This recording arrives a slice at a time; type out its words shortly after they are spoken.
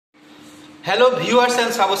Hello viewers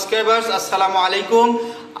and subscribers, আসসালামু আলাইকুম।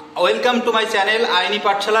 Welcome to my channel আইনি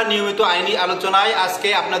পাঠশালা। নিয়মিত আইনি আলোচনায় আজকে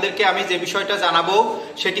আপনাদেরকে আমি যে বিষয়টা জানাবো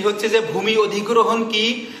সেটি হচ্ছে যে ভূমি অধিগ্রহণ কি।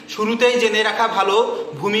 শুরুতেই জেনে রাখা ভালো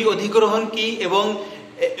ভূমি অধিগ্রহণ কি এবং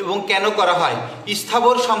কেন করা হয়।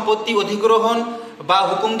 স্থাবর সম্পত্তি অধিগ্রহণ বা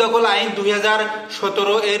হুকুম দখল আইন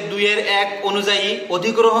 2017 এর 2-1 অনুযায়ী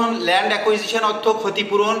অধিগ্রহণ ল্যান্ড অ্যাকুইজিশন অর্থ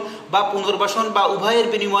ক্ষতিপূরণ বা পুনর্বাসন বা উভয়ের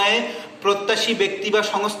বিনিময়ে প্রত্যাশী ব্যক্তি বা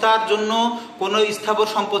সংস্থার জন্য কোনো স্থাবর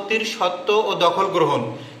সম্পত্তির স্বত্ব ও দখল গ্রহণ।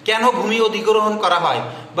 কেন ভূমি অধিগ্রহণ করা হয়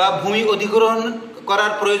বা ভূমি অধিগ্রহণ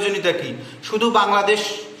করার প্রয়োজনীয়তা কি? শুধু বাংলাদেশ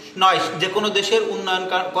নয়, যে কোনো দেশের উন্নয়ন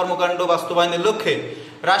কর্মকাণ্ড বাস্তবায়নের লক্ষ্যে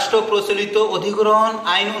রাষ্ট্র প্রচলিত অধিগ্রহণ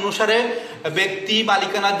আইন অনুসারে ব্যক্তি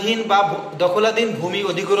মালিকানাধীন বা দখলাধীন ভূমি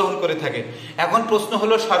অধিগ্রহণ করে থাকে। এখন প্রশ্ন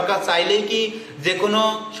হলো, সরকার চাইলেই কি যে কোনো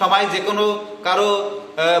সময় যে কোনো কারো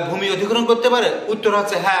ভূমি অধিগ্রহণ করতে পারে? উত্তর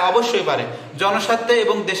হচ্ছে হ্যাঁ, অবশ্যই পারে। জনস্বার্থে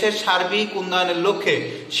এবং দেশের সার্বিক উন্নয়নের লক্ষ্যে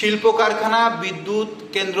শিল্প কারখানা, বিদ্যুৎ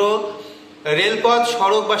কেন্দ্র, রেলপথ,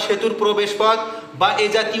 সড়ক বা সেতুর প্রবেশপথ বা এ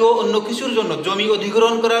জাতীয় অন্য কিছুর জন্য জমি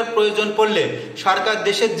অধিগ্রহণ করার প্রয়োজন পড়লে সরকার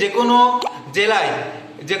দেশের যে কোনো জেলায়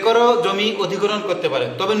যে কোনো জমি অধিগ্রহণ করতে পারে।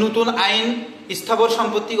 তবে নতুন আইন স্থাবর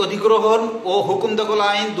সম্পত্তি অধিগ্রহণ ও হুকুম দখল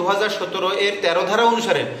আইন 2017 এর 13 ধারা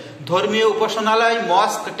অনুসারে ধর্মীয় উপাসনালয়,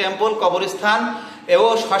 মস্ক, টেম্পল, কবরস্থান ও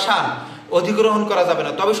শ্মশান অধিগ্রহণ করা যাবে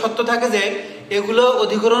না। তবে সত্য থাকে যে এগুলো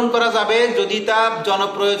অধিগ্রহণ করা যাবে যদি তা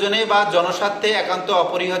জনপ্রয়োজনে বা জনস্বার্থে একান্ত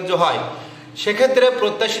অপরিহার্য হয়। সেক্ষেত্রে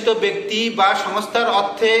প্রত্যাশিত ব্যক্তি বা সংস্থার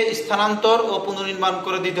অর্থে স্থানান্তর ও পুনর্নির্মাণ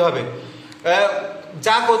করে দিতে হবে।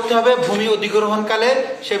 যা করতে হবে ভূমি অধিগ্রহণকালে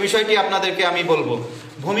সে বিষয়টি আপনাদেরকে আমি বলবো।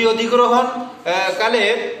 ভূমি অধিগ্রহণ কালে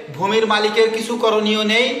ভূমির মালিকের কিছু করণীয়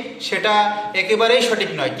নেই, সেটা একেবারেই সঠিক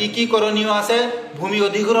নয়। কি কি করণীয় আছে ভূমি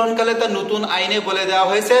অধিগ্রহণকালে তা নতুন আইনে বলে দেওয়া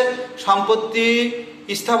হয়েছে। সম্পত্তি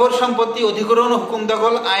স্থাবর সম্পত্তি অধিগ্রহণ হুকুম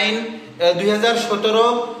দখল আইন 2017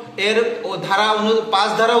 এর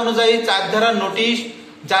 5 ধারা অনুযায়ী 4 ধারার নোটিশ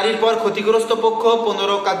জারির পর ক্ষতিগ্রস্ত পক্ষ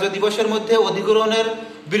 15 কার্য দিবসের মধ্যে অধিগ্রহণের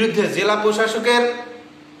বিরুদ্ধে জেলা প্রশাসকের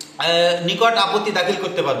নিকট আপত্তি দাখিল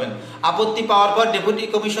করতে পারবেন। আপত্তি পাওয়ার পর ডেপুটি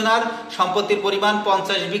কমিশনার সম্পত্তির পরিমাণ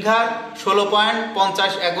 50 বিঘা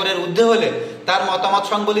 16.50 একরের ঊর্ধ্বে হলে তার মতামত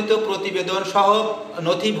সংবলিত প্রতিবেদন সহ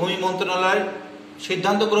নথি ভূমি মন্ত্রণালয়ের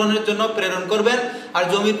সিদ্ধান্ত গ্রহণের জন্য প্রেরণ করবেন। আর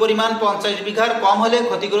জমির পরিমাণ 50 বিঘার কম হলে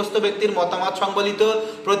ক্ষতিগ্রস্ত ব্যক্তির মতামত সংবলিত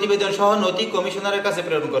প্রতিবেদন সহ নথি কমিশনারের কাছে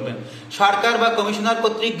প্রেরণ করবেন। সরকার বা কমিশনার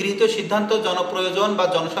কর্তৃক গৃহীত সিদ্ধান্ত জনপ্রয়োজন বা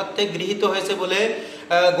জনস্বার্থে গৃহীত হয়েছে বলে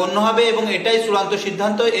গণ্য হবে এবং এটাই চূড়ান্ত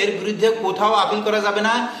সিদ্ধান্ত। এর বিরুদ্ধে কোথাও আপিল করা যাবে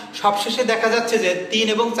না। সবশেষে দেখা যাচ্ছে যে 3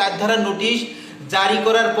 এবং 4 ধারার নোটিশ জারি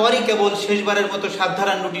করার পরই কেবল শেষবারের মতো 7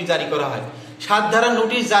 ধারার নোটিশ জারি করা হয়। 7 ধারার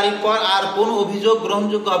নোটিশ জারির পর আর কোনো অভিযোগ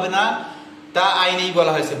গ্রহণযোগ্য হবে না, তা আইনেই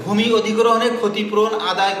বলা হয়েছে। ভূমি অধিগ্রহণে ক্ষতিপূরণ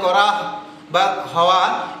আদায় করা বা হওয়া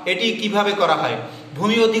এটি কিভাবে করা হয়?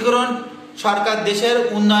 ভূমি অধিগ্রহণ সরকার দেশের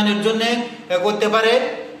উন্নয়নের জন্য করতে পারে,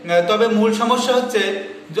 তবে মূল সমস্যা হচ্ছে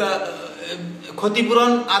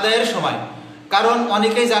ক্ষতিপূরণ আদায়ের সময়। কারণ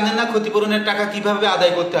অনেকেই জানেন না ক্ষতিপূরণের টাকা কিভাবে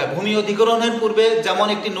আদায় করতে হয়। ভূমি অধিগ্রহণের পূর্বে যেমন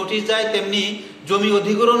একটি নোটিশ যায়, তেমনি জমি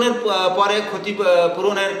অধিগ্রহণের পরে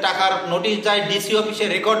ক্ষতিপূরণের টাকার নোটিশ যায় ডিসি অফিসে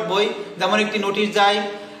রেকর্ড বই, যেমন একটি নোটিশ যায়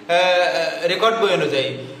রেকর্ড বই অনুযায়ী।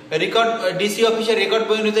 ডিসি অফিসের রেকর্ড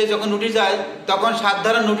বই অনুযায়ী যখন নোটিশ যায় তখন 7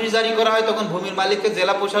 ধারার নোটিশ জারি করা হয়, তখন ভূমির মালিককে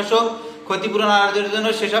জেলা প্রশাসক ক্ষতিপূরণ আদায়ের জন্য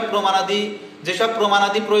যেসব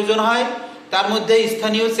প্রমাণাদি প্রয়োজন হয় তার মধ্যে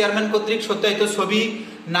স্থানীয় চেয়ারম্যান কর্তৃক সত্যায়িত ছবি,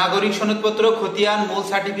 নাগরিক সনদপত্র, খতিয়ান, মূল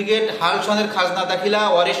সার্টিফিকেট, হাল সনের খাজনা দাখিলা,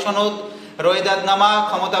 ওয়ারিশ সনদ, রোয়েদাদনামা,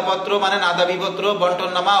 ক্ষমতাপত্র মানে নাদাবিপত্র,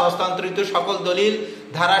 বন্টননামা, হস্তান্তরিত সকল দলিল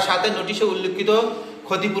ধারা 7 নোটিশে উল্লেখিত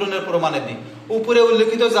ক্ষতিপূরণের প্রমাণাদি। উপরে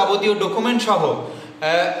উল্লেখিত যাবতীয় ডকুমেন্ট সহ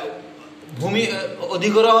ভূমি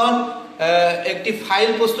অধিগ্রহণ একটি ফাইল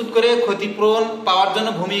প্রস্তুত করে ক্ষতিপূরণ পাওয়ার জন্য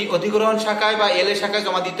ভূমি অধিগ্রহণ শাখায় বা এলএ শাখায়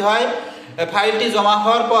জমা দিতে হয়। ফাইলটি জমা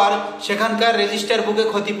হওয়ার পর সেখানকার রেজিস্টার বুকে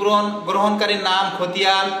ক্ষতিপূরণ গ্রহণকারীর নাম,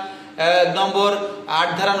 খতিয়ান নম্বর, 8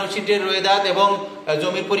 ধারা নথিটির রোয়েদাদ এবং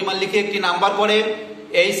জমির পরিমাণ লিখে একটি নাম্বার পড়ে।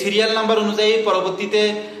 এই সিরিয়াল নাম্বার অনুযায়ী পরবর্তীতে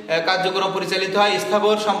কার্যক্রম পরিচালিত হয়।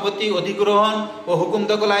 স্থাবর সম্পত্তি অধিগ্রহণ ও হুকুম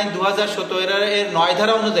দখল আইন 2017 এর 9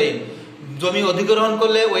 ধারা অনুযায়ী জমি অধিগ্রহণ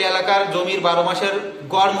করলে ওই এলাকার জমির 12 মাসের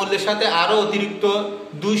গড় মূল্যের সাথে আরও অতিরিক্ত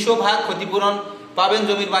 200 ভাগ ক্ষতিপূরণ পাবেন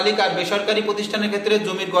জমির মালিক। আর বেসরকারি প্রতিষ্ঠানের ক্ষেত্রে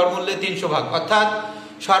জমির গড় মূল্যে 300 ভাগ, অর্থাৎ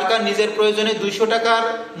সরকার নিজের প্রয়োজনে 200 টাকার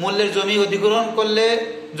মূল্যের জমি অধিগ্রহণ করলে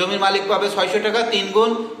জমির মালিক পাবে 600 টাকা, 3 গুণ,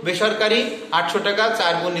 বেসরকারি 800 টাকা,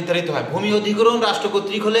 4 গুণ নির্ধারিত হয়। ভূমি অধিগ্রহণ রাষ্ট্র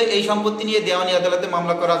কর্তৃক হলে এই সম্পত্তি নিয়ে দেওয়ানি আদালতে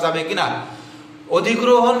মামলা করা যাবে কিনা?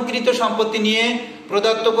 অধিগ্রহণকৃত সম্পত্তি নিয়ে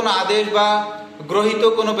প্রদত্ত কোনো আদেশ বা গ্রহীত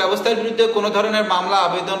কোনো ব্যবস্থার বিরুদ্ধে কোনো ধরনের মামলা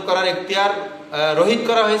আবেদন করার এখতিয়ার রহিত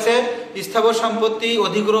করা হয়েছে। স্থাবর সম্পত্তি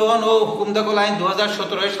অধিগ্রহণ ও হুকুম দখল আইন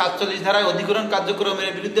 2017 47 ধারায় অধিগ্রহণ কার্যক্রমের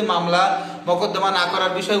বিরুদ্ধে মামলা মোকদ্দমা না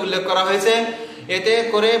করার বিষয় উল্লেখ করা হয়েছে। এতে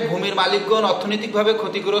করে ভূমির মালিকগণ অর্থনৈতিকভাবে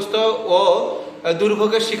ক্ষতিগ্রস্ত ও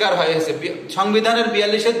দুর্ভোগের শিকার হয়েছে। সংবিধানের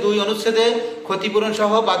 42-2 অনুচ্ছেদে ক্ষতিপূরণ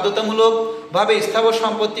সহ বাধ্যতামূলকভাবে স্থাবর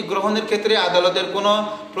সম্পত্তি গ্রহণের ক্ষেত্রে আদালতের কোনো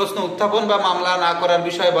প্রশ্ন উত্থাপন বা মামলা না করার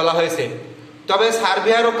বিষয়ে বলা হয়েছে। তবে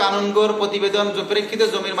সার্ভেয়ার ও কানুনগোর প্রতিবেদন প্রেক্ষিতে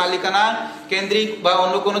জমির মালিকানা কেন্দ্রিক বা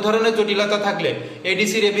অন্য কোনো ধরনের জটিলতা থাকলে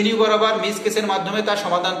এডিসি রেভিনিউ বরাবর মিস কেসের মাধ্যমে তা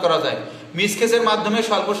সমাধান করা যায়। মিস কেসের মাধ্যমে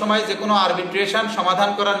স্বল্প সময়ে যে কোনো আরবিট্রেশন সমাধান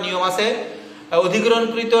করার নিয়ম আছে।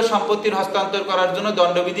 অধিগ্রহণকৃত সম্পত্তির হস্তান্তর করার জন্য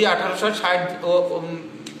দণ্ডবিধি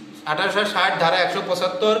 1860 ধারা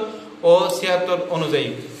 175 ও 76 অনুযায়ী।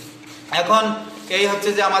 এখন এই হচ্ছে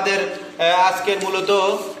যে আমাদের আজকের মূলত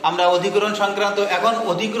আমরা অধিগ্রহণ সংক্রান্ত। এখন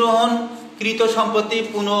অধিগ্রহণকৃত সম্পত্তি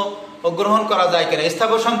পুনঃগ্রহণ করা যায় কিনা,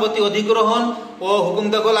 স্থাবর সম্পত্তি অধিগ্রহণ ও হুকুম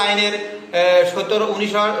দখল আইনের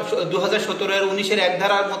 2017 1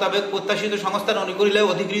 ধারার মোতাবেক প্রত্যাশিত সংস্থান অনুকূলে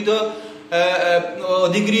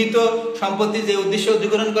অধিগৃহীত সম্পত্তি যে উদ্দেশ্যে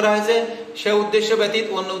অধিগ্রহণ করা হয়েছে সে উদ্দেশ্য ব্যতীত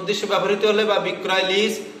অন্য উদ্দেশ্যে ব্যবহৃত হলে বা বিক্রয়,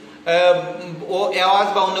 লিজ ও এওয়াজ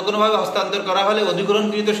বা অন্য কোনোভাবে হস্তান্তর করা হলে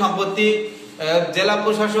অধিগ্রহণকৃত সম্পত্তি জেলা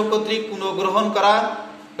প্রশাসক কর্তৃক পুনঃগ্রহণ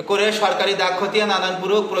করে সরকারি দাগ খতিয়ান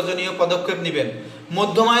আদানপূর্বক প্রয়োজনীয় পদক্ষেপ নেবেন।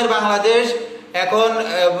 মধ্যমায়ের বাংলাদেশ এখন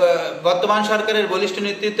বর্তমান সরকারের বলিষ্ঠ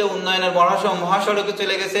নেতৃত্বে উন্নয়নের মহাসড়কে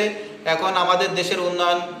চলে গেছে। এখন আমাদের দেশের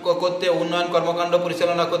উন্নয়ন কর্মকাণ্ড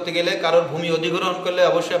পরিচালনা করতে গেলে কারোর ভূমি অধিগ্রহণ করলে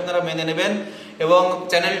অবশ্যই আপনারা মেনে নেবেন এবং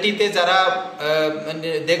চ্যানেলটিতে যারা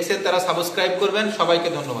দেখছেন তারা সাবস্ক্রাইব করবেন। সবাইকে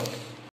ধন্যবাদ।